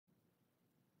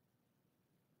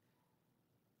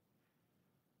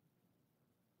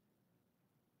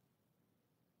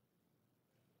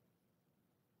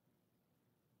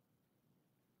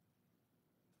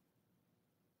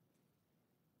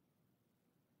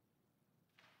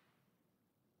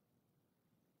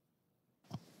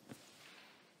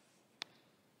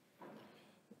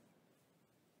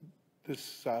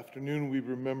This afternoon we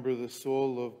remember the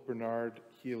soul of Bernard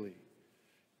Healy.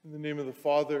 In the name of the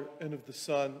Father, and of the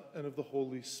Son, and of the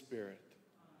Holy Spirit.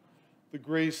 The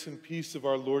grace and peace of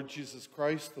our Lord Jesus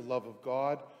Christ, the love of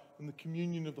God, and the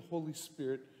communion of the Holy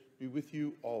Spirit be with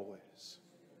you always.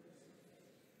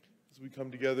 As we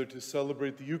come together to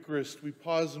celebrate the Eucharist, we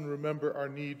pause and remember our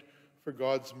need for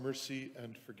God's mercy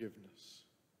and forgiveness.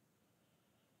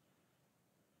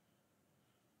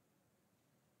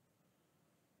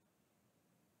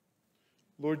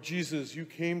 Lord Jesus, you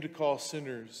came to call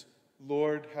sinners.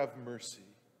 Lord, have mercy.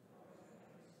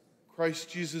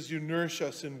 Christ Jesus, you nourish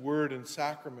us in word and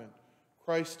sacrament.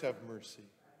 Christ, have mercy.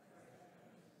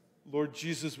 Lord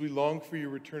Jesus, we long for your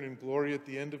return in glory at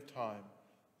the end of time.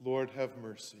 Lord, have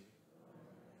mercy.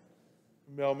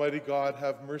 May Almighty God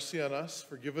have mercy on us,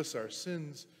 forgive us our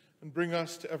sins, and bring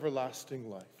us to everlasting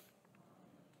life.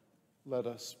 Let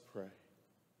us pray.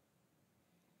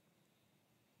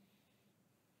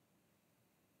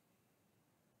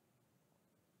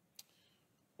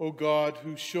 O God,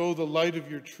 who show the light of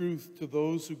your truth to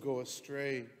those who go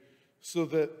astray, so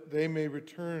that they may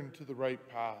return to the right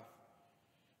path,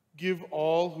 give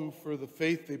all who for the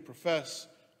faith they profess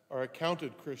are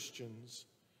accounted Christians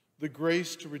the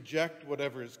grace to reject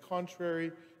whatever is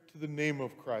contrary to the name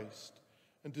of Christ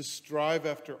and to strive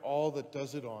after all that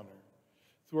does it honor.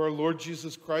 Through our Lord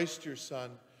Jesus Christ, your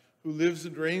Son, who lives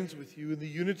and reigns with you in the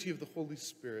unity of the Holy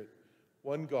Spirit,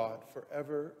 one God,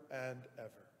 forever and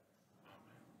ever.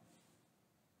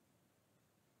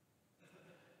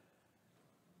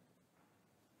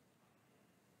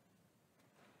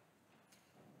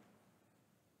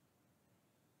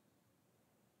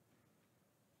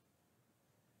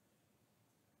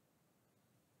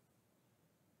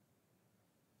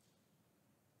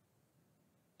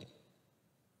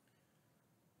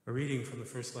 A reading from the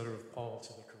first letter of Paul to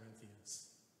the Corinthians.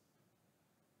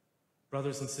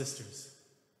 Brothers and sisters,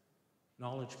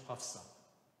 knowledge puffs up,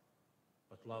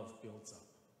 but love builds up.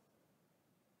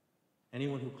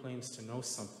 Anyone who claims to know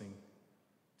something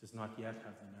does not yet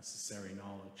have the necessary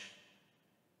knowledge.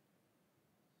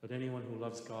 But anyone who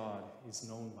loves God is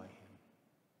known by him.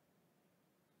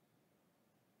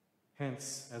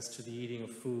 Hence, as to the eating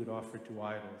of food offered to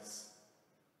idols,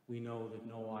 we know that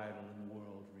no idol in the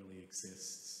world really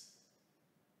exists,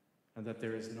 and that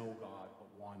there is no God but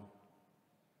one.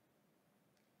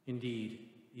 Indeed,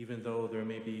 even though there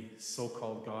may be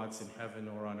so-called gods in heaven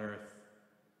or on earth,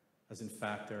 as in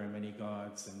fact there are many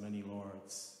gods and many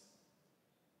lords,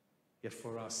 yet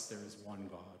for us there is one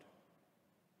God,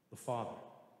 the Father,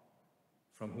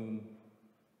 from whom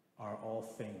are all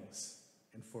things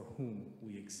and for whom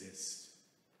we exist,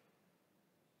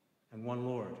 and one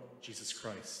Lord, Jesus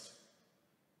Christ,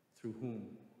 through whom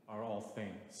are all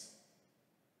things,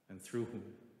 and through whom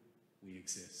we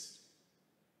exist.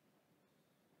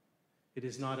 It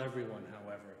is not everyone,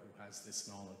 however, who has this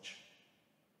knowledge.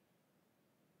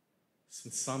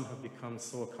 Since some have become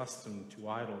so accustomed to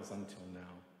idols until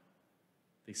now,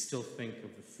 they still think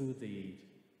of the food they eat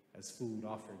as food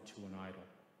offered to an idol.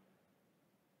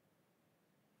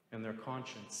 And their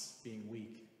conscience, being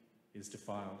weak, is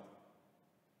defiled.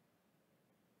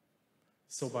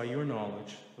 So by your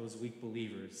knowledge, those weak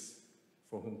believers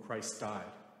for whom Christ died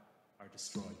are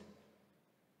destroyed.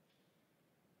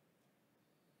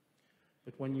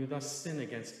 But when you thus sin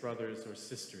against brothers or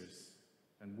sisters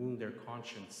and wound their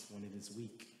conscience when it is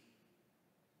weak,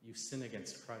 you sin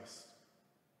against Christ.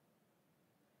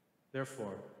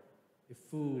 Therefore, if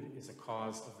food is a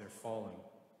cause of their falling,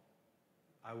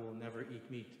 I will never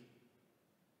eat meat,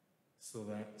 so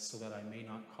that I may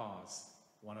not cause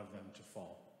one of them to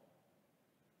fall.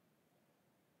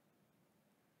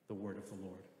 The word of the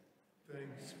Lord.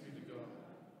 Thanks be to God.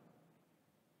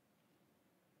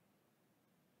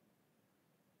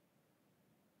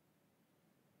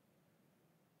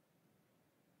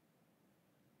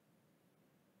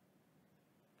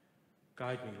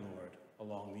 Guide me, Lord,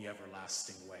 along the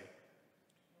everlasting way.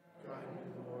 Guide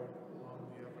me, Lord,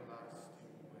 along the everlasting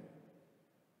way.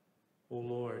 O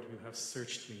Lord, you have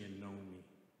searched me and known me.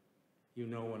 You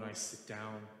know when I sit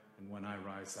down and when I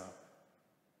rise up.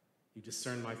 You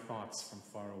discern my thoughts from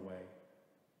far away.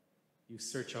 You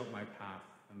search out my path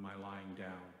and my lying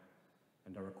down,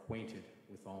 and are acquainted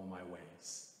with all my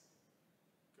ways.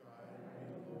 Guide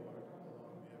me, Lord,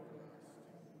 along the everlasting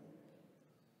way.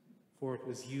 For it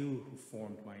was you who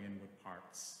formed my inward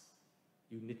parts.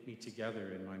 You knit me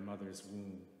together in my mother's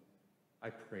womb. I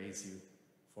praise you,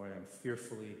 for I am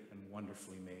fearfully and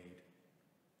wonderfully made.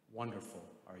 Wonderful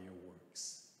are your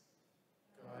works.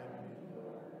 Guide me,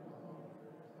 Lord, along the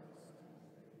everlasting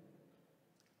way.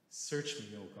 Search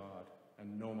me, O God,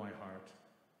 and know my heart.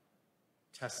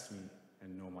 Test me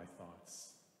and know my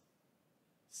thoughts.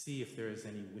 See if there is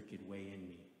any wicked way in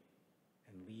me,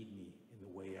 and lead me in the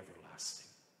way everlasting.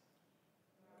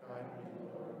 Guide me,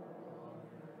 Lord, along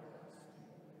your everlasting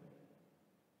way.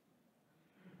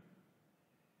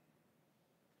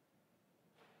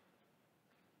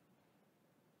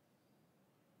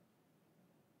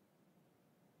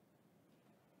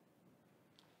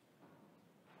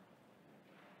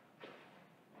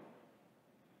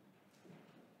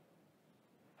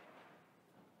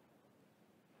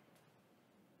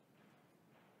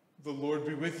 The Lord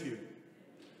be with you.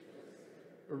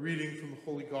 A reading from the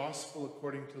Holy Gospel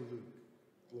according to Luke.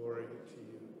 Glory to you,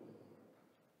 O Lord.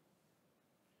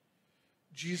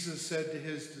 Jesus said to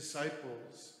his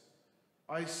disciples,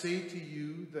 I say to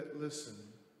you that listen,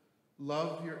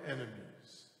 love your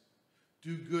enemies.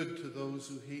 Do good to those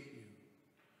who hate you.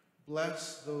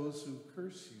 Bless those who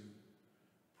curse you.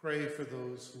 Pray for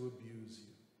those who abuse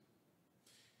you.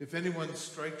 If anyone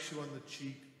strikes you on the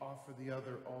cheek, offer the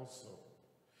other also.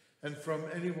 And from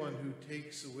anyone who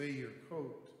takes away your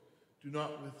coat, do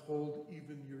not withhold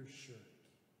even your shirt.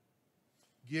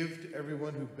 Give to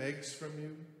everyone who begs from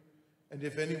you, and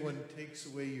if anyone takes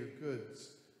away your goods,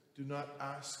 do not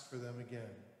ask for them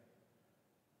again.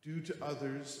 Do to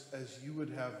others as you would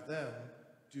have them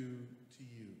do to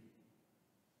you.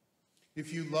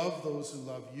 If you love those who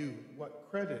love you, what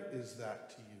credit is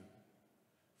that to you?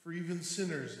 For even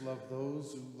sinners love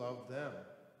those who love them.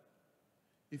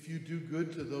 If you do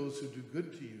good to those who do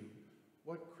good to you,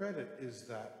 what credit is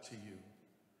that to you?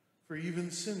 For even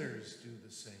sinners do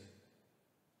the same.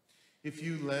 If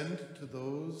you lend to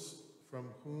those from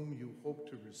whom you hope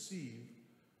to receive,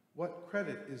 what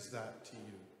credit is that to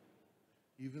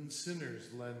you? Even sinners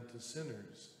lend to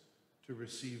sinners to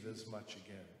receive as much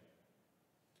again.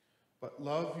 But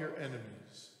love your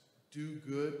enemies, do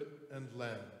good and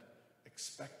lend,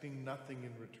 expecting nothing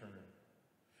in return.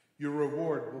 Your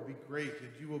reward will be great,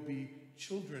 and you will be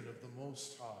children of the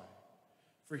Most High,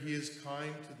 for he is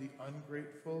kind to the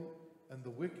ungrateful and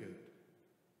the wicked.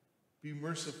 Be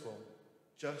merciful,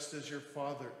 just as your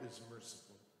Father is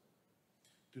merciful.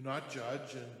 Do not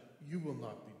judge, and you will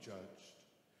not be judged.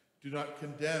 Do not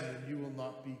condemn, and you will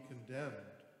not be condemned.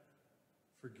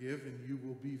 Forgive, and you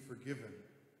will be forgiven.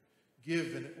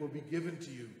 Give, and it will be given to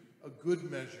you, a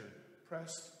good measure,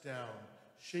 pressed down,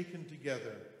 shaken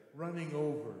together, running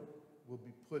over, will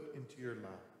be put into your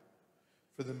lap.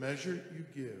 For the measure you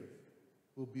give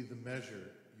will be the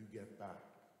measure you get back.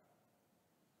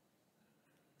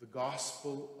 The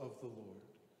Gospel of the Lord.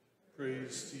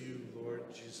 Praise to you, Lord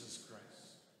Jesus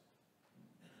Christ.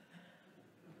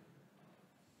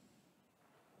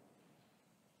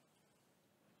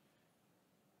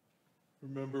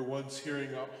 Remember once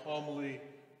hearing a homily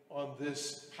on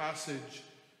this passage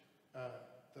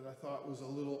that I thought was a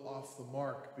little off the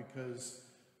mark, because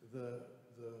the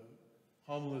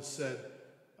homilist said,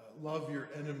 love your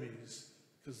enemies,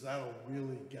 because that'll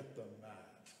really get them mad.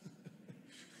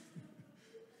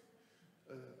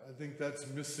 I think that's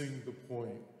missing the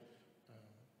point.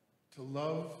 To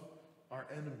love our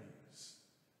enemies,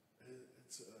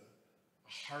 it's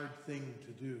a hard thing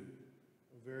to do,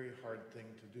 a very hard thing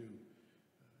to do,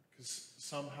 because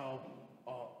somehow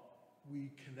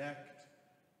we connect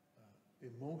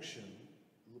emotion,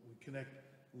 we connect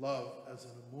love as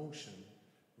an emotion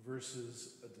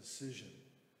versus a decision.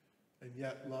 And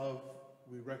yet love,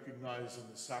 we recognize in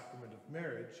the sacrament of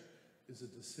marriage, is a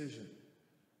decision.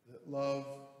 That love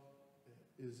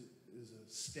is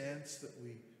a stance that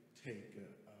we take,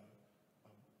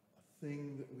 a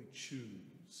thing that we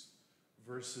choose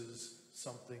versus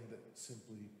something that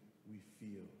simply we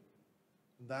feel.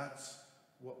 And that's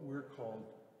what we're called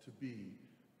to be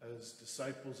as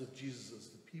disciples of Jesus, as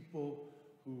the people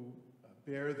who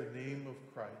bear the name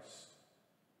of Christ,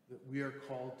 that we are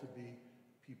called to be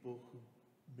people who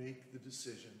make the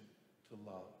decision to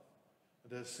love.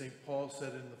 And as St. Paul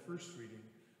said in the first reading,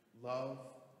 love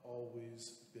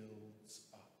always builds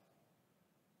up.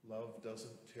 Love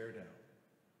doesn't tear down.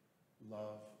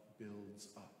 Love builds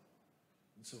up.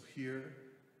 And so here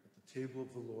at the table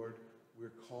of the Lord,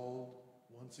 we're called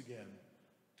once again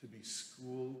to be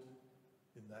schooled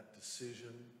in that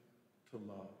decision to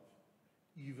love,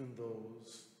 even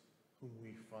those whom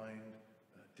we find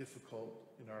difficult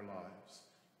in our lives,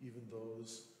 even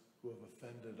those who have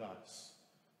offended us.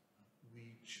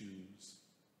 We choose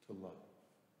to love.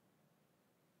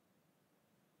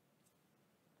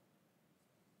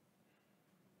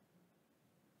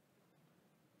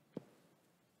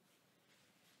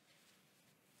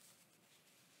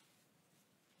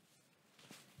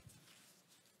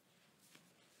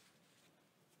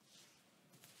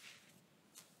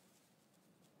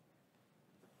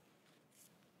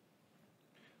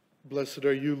 Blessed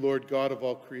are you, Lord God of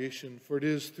all creation, for it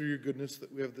is through your goodness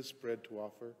that we have this bread to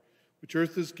offer, which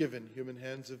earth has given, human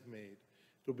hands have made.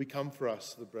 It will become for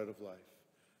us the bread of life.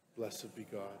 Blessed be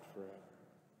God forever.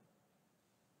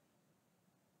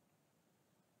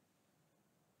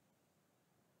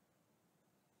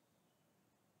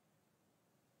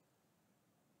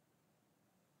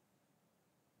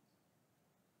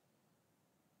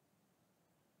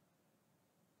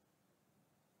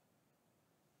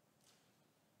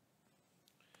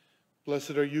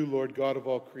 Blessed are you, Lord God of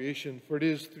all creation, for it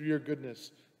is through your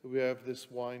goodness that we have this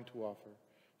wine to offer,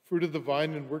 fruit of the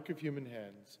vine and work of human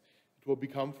hands. It will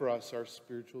become for us our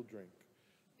spiritual drink.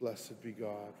 Blessed be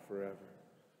God forever.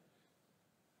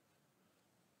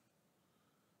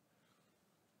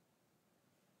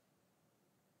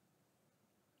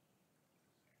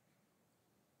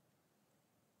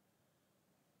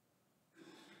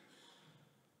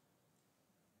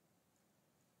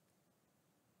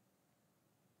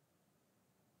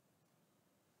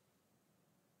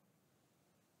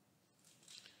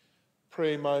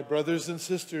 Pray, my brothers and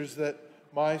sisters, that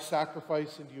my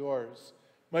sacrifice and yours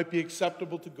might be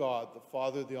acceptable to God, the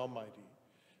Father, the Almighty.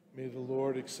 May the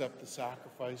Lord accept the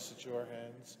sacrifice at your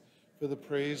hands for the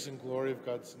praise and glory of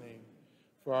God's name,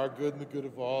 for our good and the good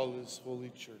of all his holy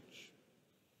church.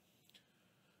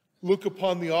 Look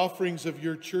upon the offerings of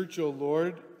your church, O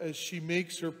Lord, as she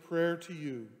makes her prayer to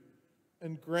you,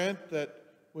 and grant that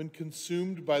when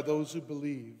consumed by those who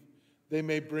believe, they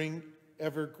may bring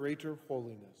ever greater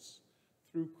holiness.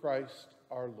 Through Christ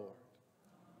our Lord.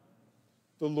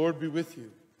 The Lord be with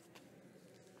you.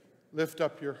 Lift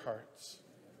up your hearts.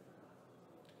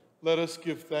 Let us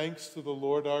give thanks to the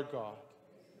Lord our God.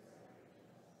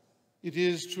 It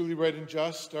is truly right and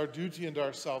just, our duty and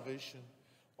our salvation,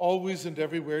 always and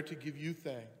everywhere to give you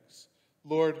thanks,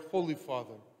 Lord, Holy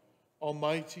Father,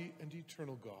 Almighty and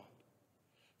eternal God.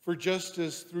 For just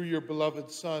as through your beloved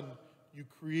Son you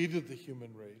created the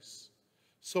human race,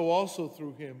 so also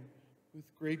through him with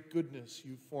great goodness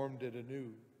you formed it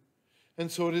anew.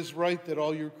 And so it is right that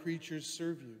all your creatures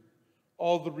serve you,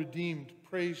 all the redeemed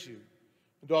praise you,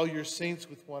 and all your saints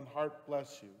with one heart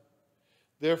bless you.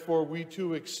 Therefore we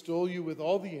too extol you with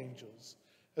all the angels,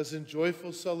 as in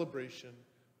joyful celebration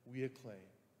we acclaim.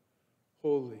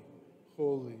 Holy,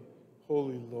 holy,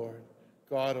 holy Lord,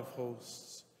 God of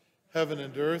hosts, heaven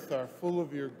and earth are full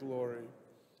of your glory.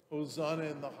 Hosanna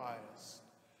in the highest.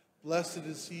 Blessed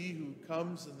is he who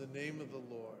comes in the name of the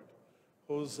Lord.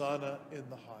 Hosanna in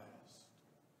the highest.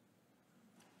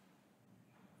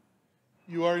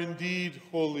 You are indeed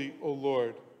holy, O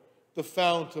Lord, the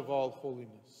fount of all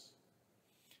holiness.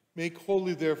 Make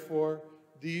holy, therefore,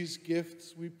 these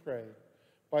gifts, we pray,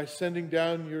 by sending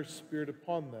down your Spirit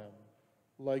upon them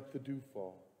like the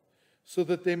dewfall, so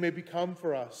that they may become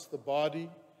for us the body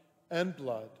and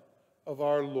blood of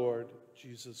our Lord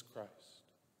Jesus Christ.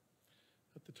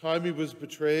 At the time he was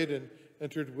betrayed and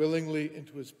entered willingly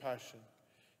into his passion,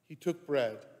 he took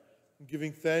bread, and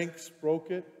giving thanks, broke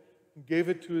it, and gave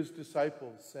it to his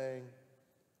disciples, saying,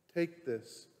 "Take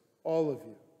this, all of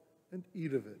you, and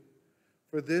eat of it,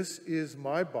 for this is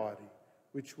my body,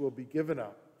 which will be given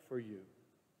up for you."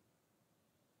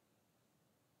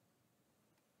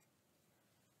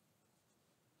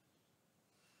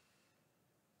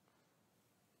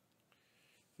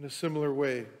 In a similar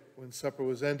way, when supper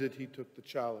was ended, he took the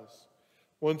chalice.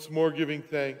 Once more giving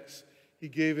thanks, he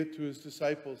gave it to his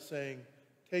disciples, saying,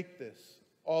 "Take this,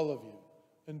 all of you,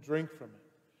 and drink from it.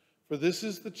 For this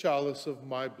is the chalice of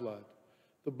my blood,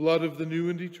 the blood of the new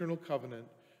and eternal covenant,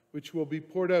 which will be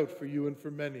poured out for you and for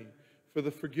many for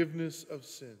the forgiveness of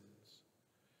sins.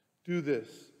 Do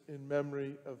this in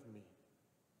memory of me."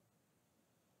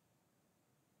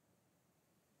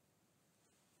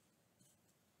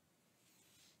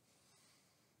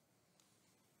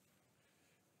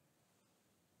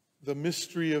 The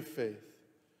mystery of faith.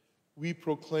 We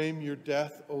proclaim your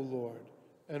death, O Lord,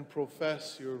 and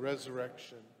profess your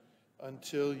resurrection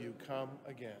until you come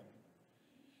again.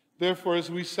 Therefore, as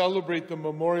we celebrate the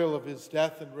memorial of his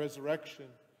death and resurrection,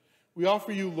 we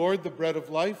offer you, Lord, the bread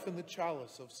of life and the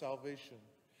chalice of salvation,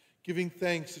 giving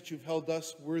thanks that you've held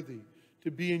us worthy to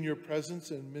be in your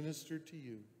presence and minister to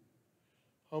you.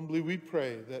 Humbly we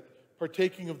pray that,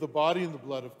 partaking of the body and the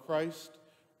blood of Christ,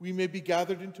 we may be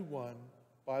gathered into one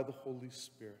by the Holy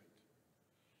Spirit.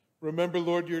 Remember,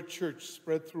 Lord, your church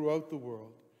spread throughout the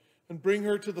world, and bring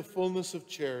her to the fullness of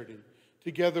charity,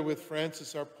 together with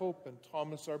Francis our Pope and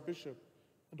Thomas our Bishop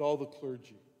and all the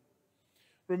clergy.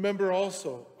 Remember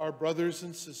also our brothers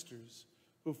and sisters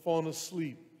who have fallen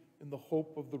asleep in the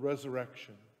hope of the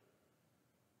resurrection.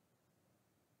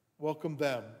 Welcome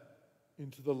them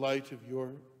into the light of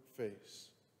your face.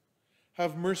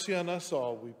 Have mercy on us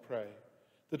all, we pray,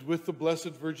 that with the Blessed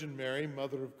Virgin Mary,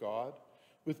 Mother of God,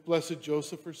 with blessed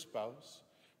Joseph, her spouse,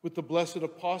 with the blessed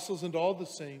apostles and all the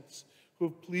saints who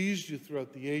have pleased you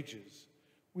throughout the ages,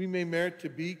 we may merit to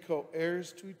be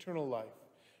co-heirs to eternal life,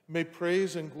 and may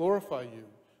praise and glorify you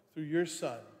through your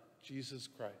Son, Jesus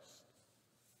Christ.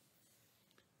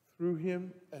 Through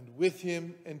him and with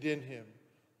him and in him,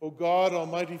 O God,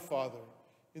 Almighty Father,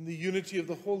 in the unity of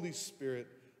the Holy Spirit,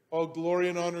 all glory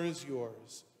and honor is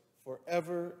yours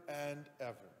forever and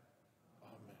ever.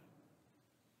 Amen.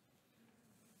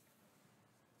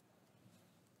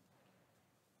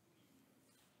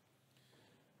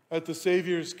 At the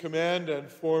Savior's command and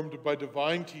formed by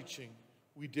divine teaching,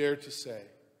 we dare to say,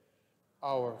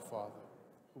 Our Father,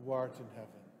 who art in heaven,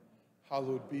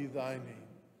 hallowed be thy name.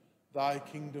 Thy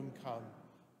kingdom come,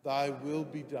 thy will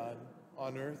be done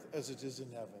on earth as it is in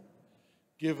heaven.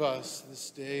 Give us this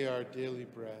day our daily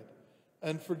bread,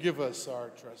 and forgive us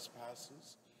our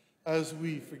trespasses, as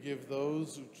we forgive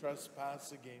those who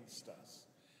trespass against us.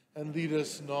 And lead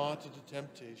us not into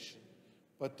temptation,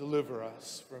 but deliver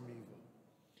us from evil.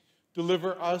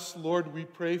 Deliver us, Lord, we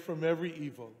pray, from every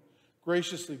evil.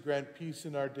 Graciously grant peace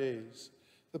in our days,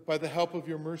 that by the help of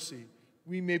your mercy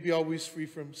we may be always free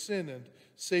from sin and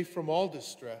safe from all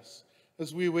distress,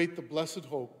 as we await the blessed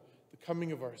hope, the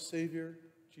coming of our Savior,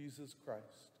 Jesus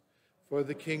Christ. For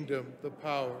the kingdom, the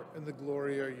power, and the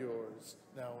glory are yours,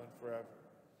 now and forever.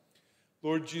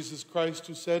 Lord Jesus Christ,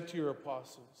 who said to your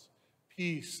apostles,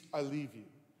 Peace I leave you,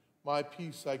 my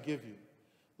peace I give you.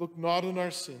 Look not on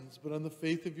our sins, but on the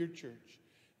faith of your church,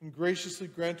 and graciously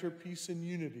grant her peace and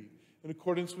unity in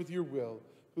accordance with your will,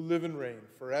 who live and reign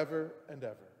forever and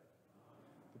ever.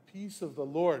 The peace of the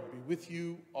Lord be with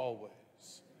you always.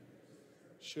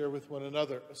 Share with one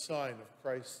another a sign of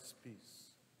Christ's peace.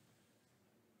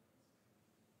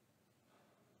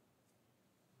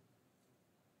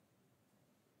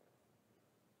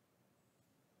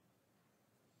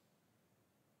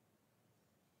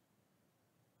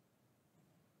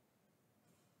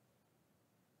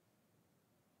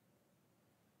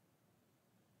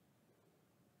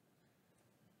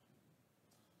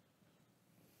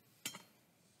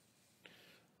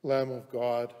 Lamb of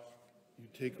God, you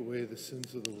take away the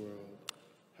sins of the world.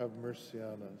 Have mercy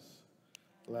on us.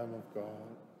 Lamb of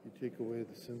God, you take away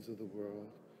the sins of the world.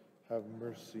 Have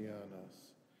mercy on us.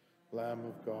 Lamb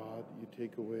of God, you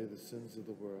take away the sins of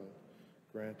the world.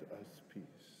 Grant us peace.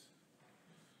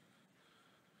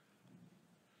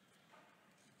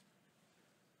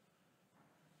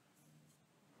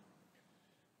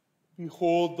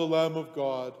 Behold the Lamb of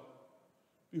God.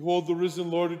 Behold the risen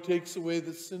Lord who takes away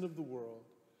the sin of the world.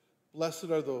 Blessed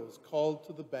are those called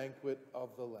to the banquet of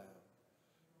the Lamb.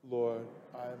 Lord,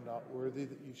 I am not worthy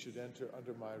that you should enter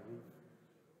under my roof,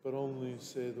 but only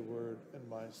say the word, and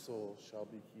my soul shall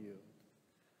be healed.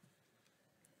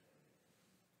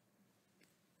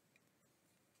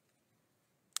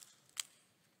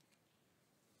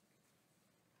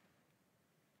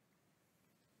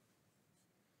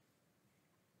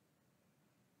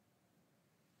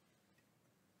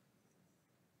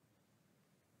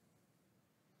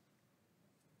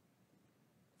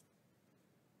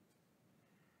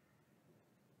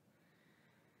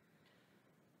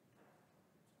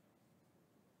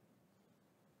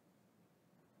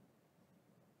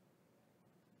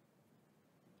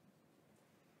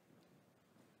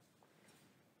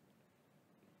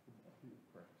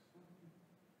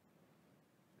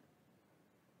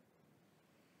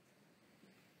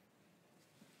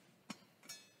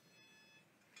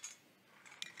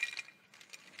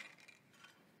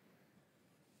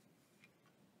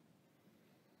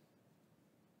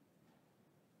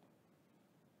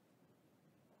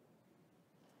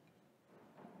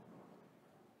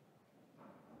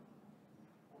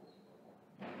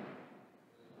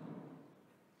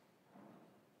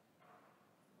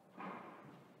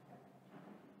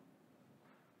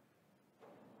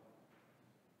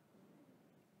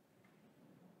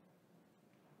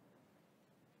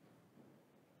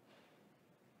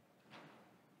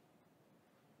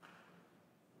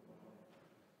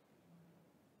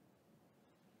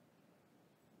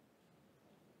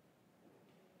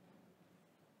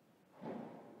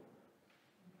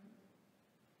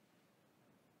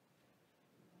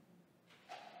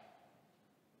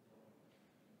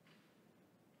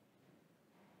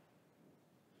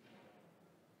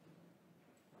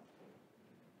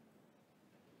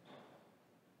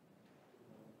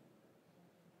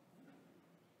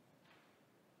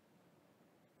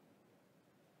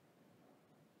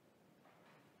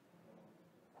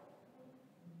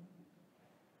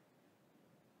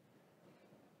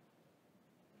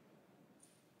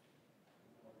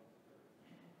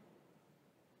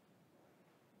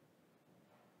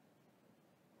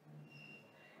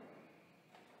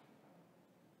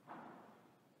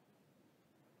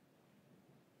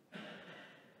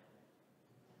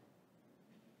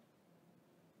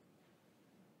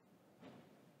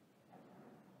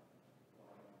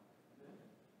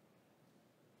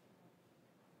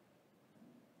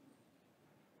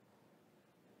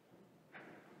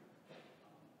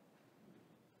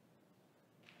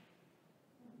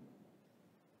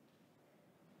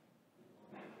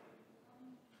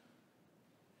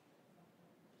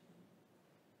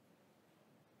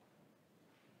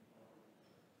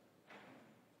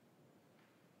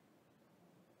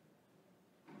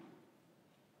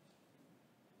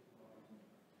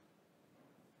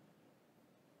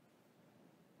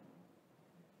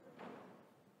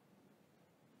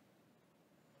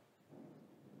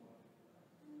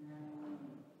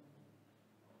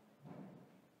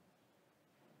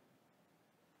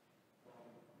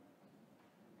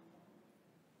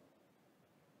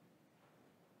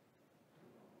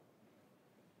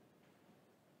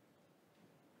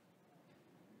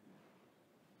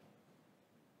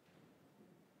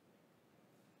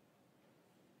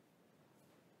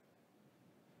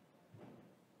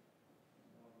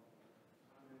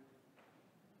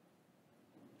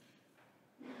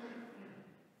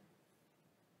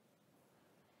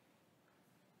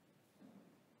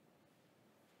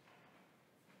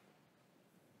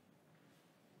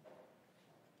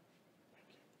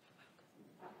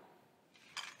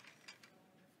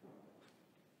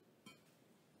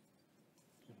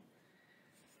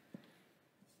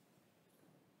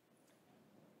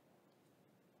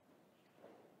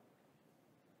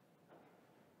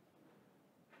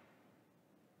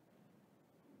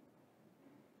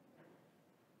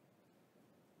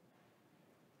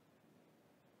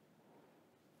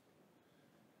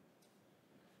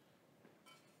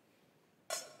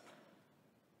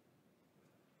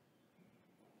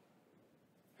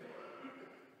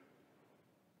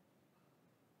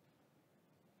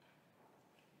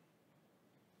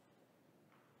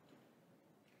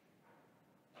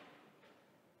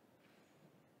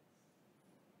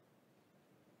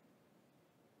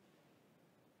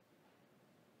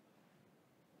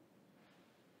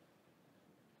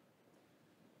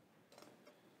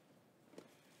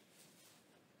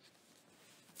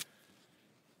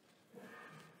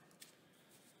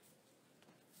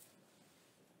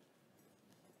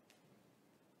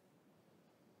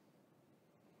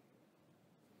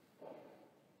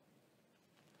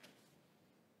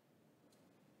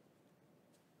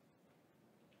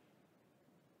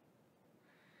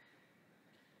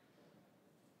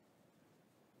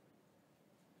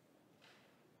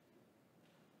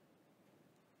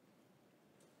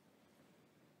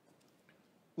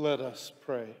 Let us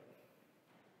pray.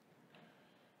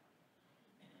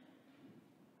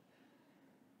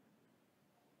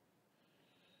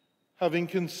 Having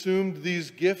consumed these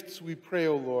gifts, we pray,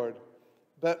 O Lord,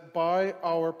 that by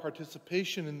our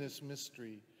participation in this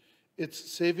mystery,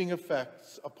 its saving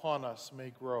effects upon us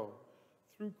may grow.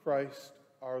 Through Christ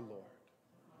our Lord.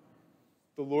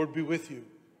 The Lord be with you.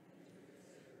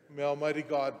 May Almighty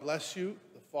God bless you,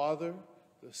 the Father,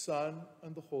 the Son,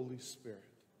 and the Holy Spirit.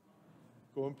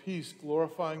 Go in peace,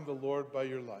 glorifying the Lord by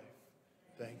your life.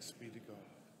 Thanks be to God.